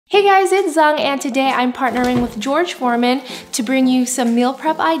Hey guys, it's Zung, and today I'm partnering with George Foreman to bring you some meal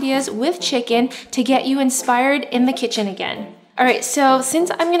prep ideas with chicken to get you inspired in the kitchen again. Alright, so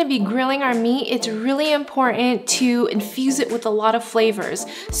since I'm going to be grilling our meat, it's really important to infuse it with a lot of flavors.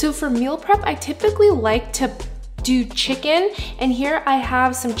 So for meal prep, I typically like to do chicken, and here I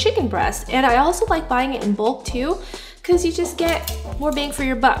have some chicken breast, and I also like buying it in bulk too, because you just get more bang for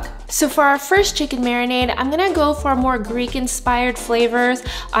your buck. So for our first chicken marinade, I'm gonna go for more Greek inspired flavors.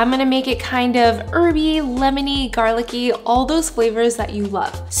 I'm gonna make it kind of herby, lemony, garlicky, all those flavors that you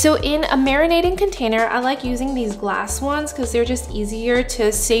love. So in a marinating container, I like using these glass ones because they're just easier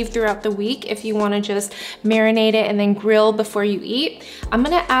to save throughout the week if you wanna just marinate it and then grill before you eat. I'm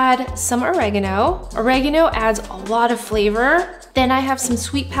gonna add some oregano. Oregano adds a lot of flavor. Then I have some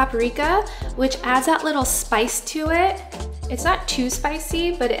sweet paprika, which adds that little spice to it. It's not too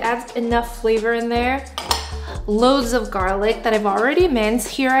spicy, but it adds enough flavor in there. Loads of garlic that I've already minced.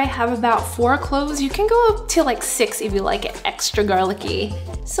 Here I have about 4 cloves. You can go up to like 6 if you like it extra garlicky.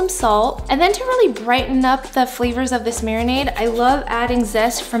 Some salt. And then to really brighten up the flavors of this marinade, I love adding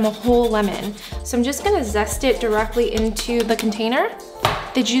zest from a whole lemon. So I'm just gonna zest it directly into the container.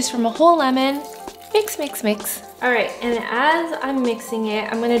 The juice from a whole lemon. Mix, mix, mix. All right, and as I'm mixing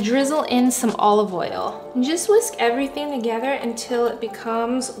it, I'm gonna drizzle in some olive oil. And just whisk everything together until it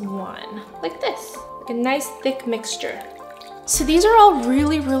becomes one, like this, like a nice thick mixture. So these are all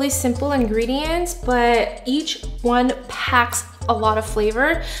really simple ingredients, but each one packs a lot of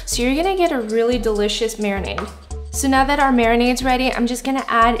flavor, so you're gonna get a really delicious marinade. So now that our marinade's ready, I'm just gonna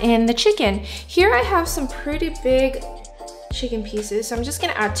add in the chicken. Here I have some pretty big chicken pieces, so I'm just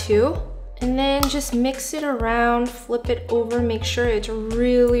gonna add 2. And then just mix it around, flip it over, make sure it's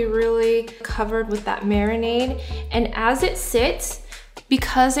really covered with that marinade. And as it sits,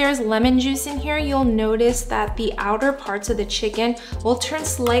 because there's lemon juice in here, you'll notice that the outer parts of the chicken will turn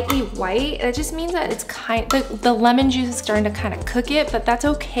slightly white. That just means that it's the lemon juice is starting to kind of cook it, but that's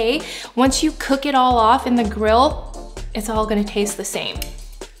okay. Once you cook it all off in the grill, it's all gonna taste the same.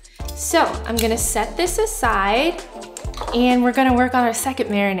 So I'm gonna set this aside, and we're gonna work on our second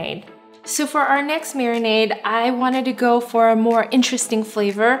marinade. So for our next marinade, I wanted to go for a more interesting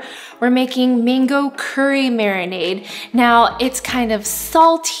flavor. We're making mango curry marinade. Now it's kind of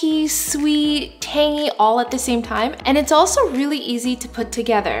salty, sweet, tangy, all at the same time. And it's also really easy to put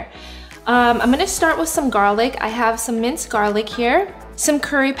together. I'm gonna start with some garlic. I have some minced garlic here. Some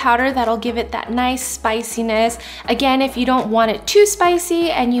curry powder that'll give it that nice spiciness. Again, if you don't want it too spicy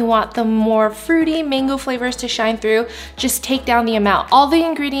and you want the more fruity mango flavors to shine through, just take down the amount. All the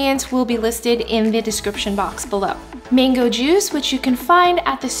ingredients will be listed in the description box below. Mango juice, which you can find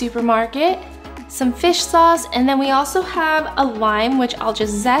at the supermarket. Some fish sauce, and then we also have a lime, which I'll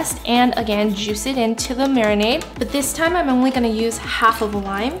just zest and again juice it into the marinade. But this time I'm only gonna use half of a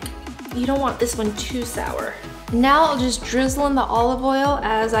lime. You don't want this one too sour. Now I'll just drizzle in the olive oil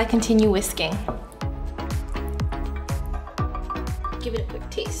as I continue whisking. Give it a quick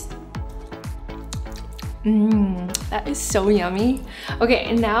taste. That is so yummy. Okay,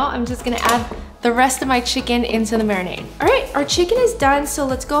 and now I'm just gonna add the rest of my chicken into the marinade. All right, our chicken is done, so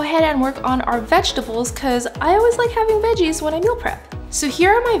let's go ahead and work on our vegetables, because I always like having veggies when I meal prep. So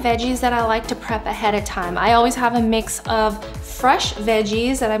here are my veggies that I like to prep ahead of time. I always have a mix of fresh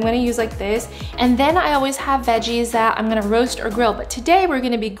veggies that I'm gonna use like this, and then I always have veggies that I'm gonna roast or grill, but today we're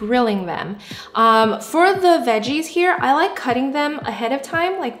gonna be grilling them. For the veggies here, I like cutting them ahead of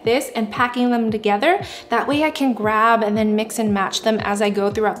time like this and packing them together. That way I can grab and then mix and match them as I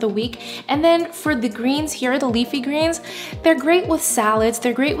go throughout the week. And then for the greens here, the leafy greens, they're great with salads,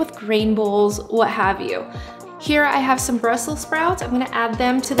 they're great with grain bowls, what have you. Here I have some Brussels sprouts. I'm gonna add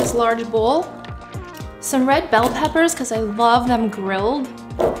them to this large bowl. Some red bell peppers, because I love them grilled.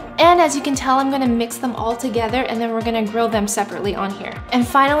 And as you can tell, I'm gonna mix them all together, and then we're gonna grill them separately on here. And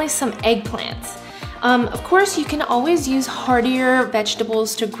finally, some eggplants. Of course, you can always use heartier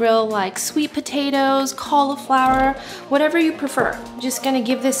vegetables to grill, like sweet potatoes, cauliflower, whatever you prefer. I'm just gonna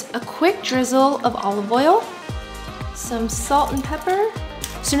give this a quick drizzle of olive oil, some salt and pepper.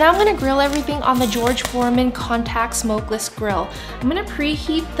 So now I'm gonna grill everything on the George Foreman Contact Smokeless grill. I'm gonna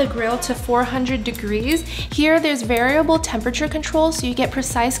preheat the grill to 400 degrees. Here there's variable temperature control, so you get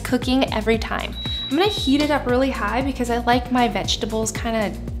precise cooking every time. I'm gonna heat it up really high because I like my vegetables kind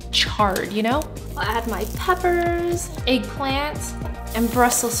of charred, you know? I'll add my peppers, eggplants, and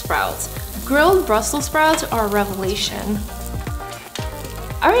Brussels sprouts. Grilled Brussels sprouts are a revelation.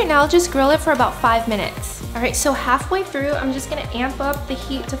 All right, now I'll just grill it for about 5 minutes. All right, so halfway through, I'm just gonna amp up the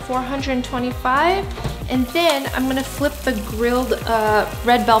heat to 425, and then I'm gonna flip the grilled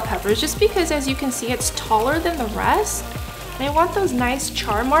red bell peppers, just because as you can see, it's taller than the rest. And I want those nice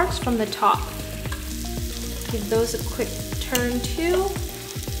char marks from the top. Give those a quick turn too.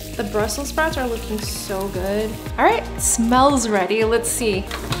 The Brussels sprouts are looking so good. All right, smells ready. Let's see.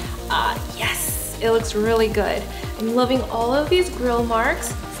 Yes, it looks really good. I'm loving all of these grill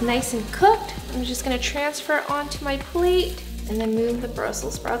marks. It's nice and cooked. I'm just gonna transfer it onto my plate and then move the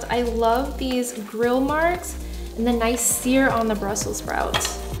Brussels sprouts. I love these grill marks and the nice sear on the Brussels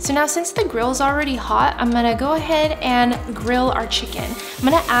sprouts. So now since the grill's already hot, I'm gonna go ahead and grill our chicken. I'm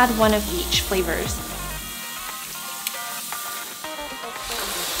gonna add one of each flavors.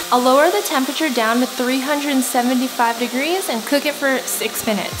 I'll lower the temperature down to 375 degrees and cook it for 6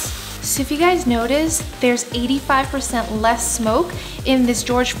 minutes. So if you guys notice, there's 85% less smoke in this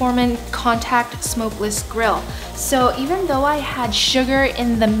George Foreman contact smokeless grill. So even though I had sugar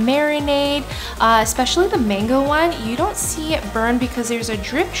in the marinade, especially the mango one, you don't see it burn because there's a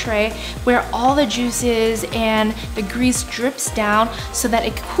drip tray where all the juices and the grease drips down so that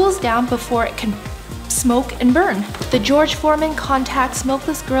it cools down before it can smoke and burn. The George Foreman Contact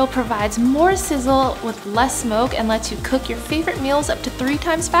Smokeless Grill provides more sizzle with less smoke and lets you cook your favorite meals up to 3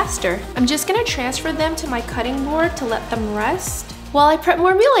 times faster. I'm just gonna transfer them to my cutting board to let them rest while I prep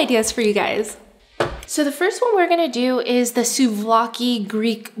more meal ideas for you guys. So the first one we're gonna do is the Souvlaki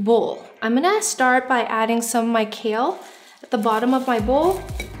Greek bowl. I'm gonna start by adding some of my kale at the bottom of my bowl,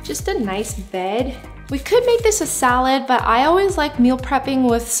 just a nice bed. We could make this a salad, but I always like meal prepping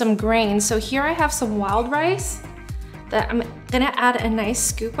with some grains. So here I have some wild rice that I'm gonna add a nice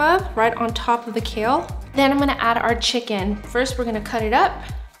scoop of right on top of the kale. Then I'm gonna add our chicken. First, we're gonna cut it up.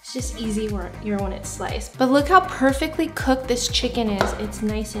 It's just easier when it's sliced. But look how perfectly cooked this chicken is. It's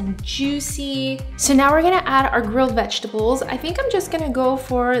nice and juicy. So now we're gonna add our grilled vegetables. I think I'm just gonna go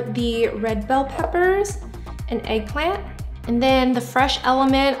for the red bell peppers and eggplant. And then the fresh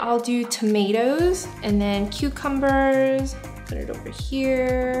element, I'll do tomatoes and then cucumbers. Put it over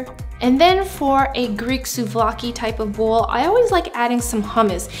here. And then for a Greek souvlaki type of bowl, I always like adding some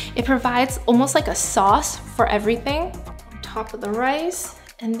hummus. It provides almost like a sauce for everything on top of the rice.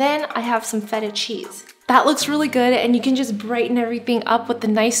 And then I have some feta cheese. That looks really good, and you can just brighten everything up with the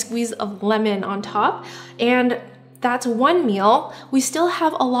nice squeeze of lemon on top. And that's one meal. We still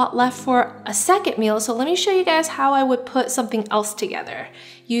have a lot left for a second meal, so let me show you guys how I would put something else together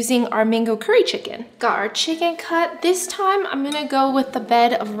using our mango curry chicken. Got our chicken cut. This time I'm gonna go with the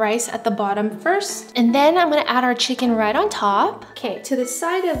bed of rice at the bottom first, and then I'm gonna add our chicken right on top. Okay, to the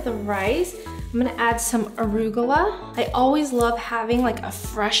side of the rice, I'm gonna add some arugula. I always love having like a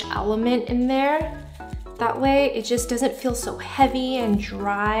fresh element in there. That way it just doesn't feel so heavy and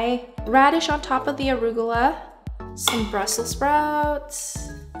dry. Radish on top of the arugula. Some Brussels sprouts.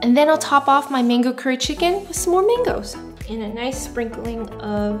 And then I'll top off my mango curry chicken with some more mangoes and a nice sprinkling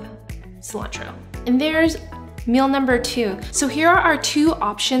of cilantro. And there's meal number 2. So here are our 2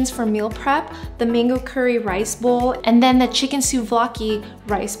 options for meal prep, the mango curry rice bowl and then the chicken souvlaki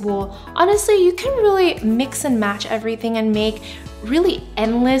rice bowl. Honestly, you can really mix and match everything and make really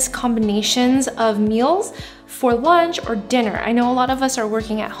endless combinations of meals for lunch or dinner. I know a lot of us are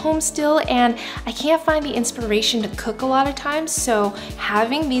working at home still, and I can't find the inspiration to cook a lot of times, so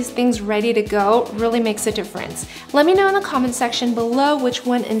having these things ready to go really makes a difference. Let me know in the comment section below which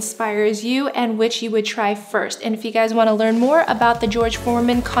one inspires you and which you would try first. And if you guys want to learn more about the George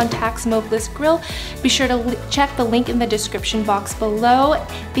Foreman Contact Smokeless Grill, be sure to check the link in the description box below.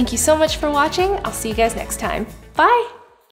 Thank you so much for watching. I'll see you guys next time. Bye!